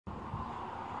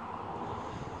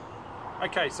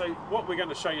Okay, so what we're going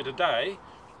to show you today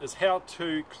is how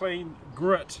to clean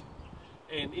grit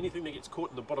and anything that gets caught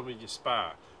in the bottom of your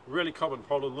spar. Really common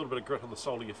problem, a little bit of grit on the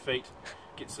sole of your feet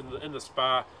gets in the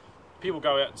spar. People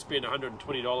go out and spend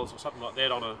 $120 or something like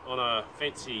that on a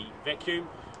fancy vacuum,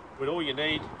 when all you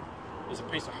need is a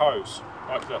piece of hose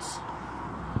like this.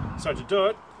 So to do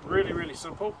it, really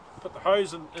simple. Put the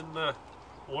hose in the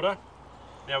water.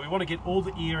 Now we want to get all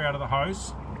the air out of the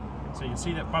hose. So you can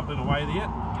see that bubbling away there. Get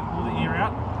all the air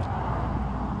out.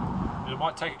 And it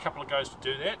might take a couple of goes to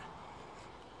do that.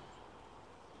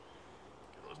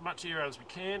 Get as much air out as we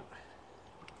can.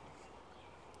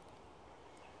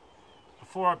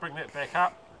 Before I bring that back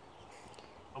up,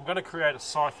 I'm going to create a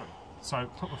siphon. So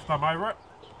put my thumb over it,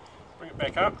 bring it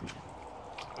back up.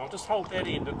 I'll just hold that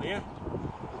end in there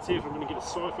and see if I'm going to get a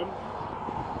siphon.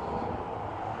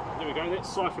 There we go, that's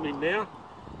siphoning now.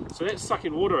 So that's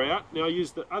sucking water out. Now I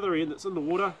use the other end that's in the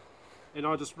water and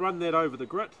I just run that over the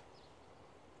grit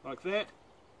like that.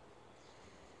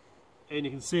 And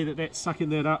you can see that that's sucking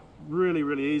that up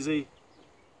really easy.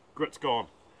 Grit's gone.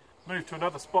 Move to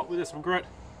another spot where there's some grit.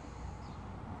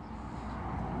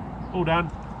 All done.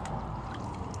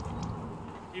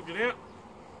 Empty it out.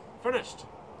 Finished.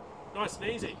 Nice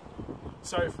and easy.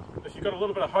 So if you've got a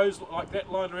little bit of hose like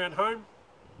that lying around home,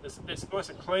 that's nice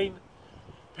and clean,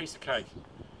 piece of cake.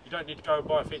 You don't need to go and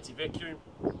buy a fancy vacuum.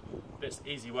 That's an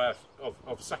easy way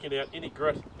of sucking out any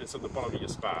grit that's on the bottom of your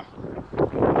spar.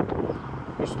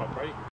 Stop, Brady.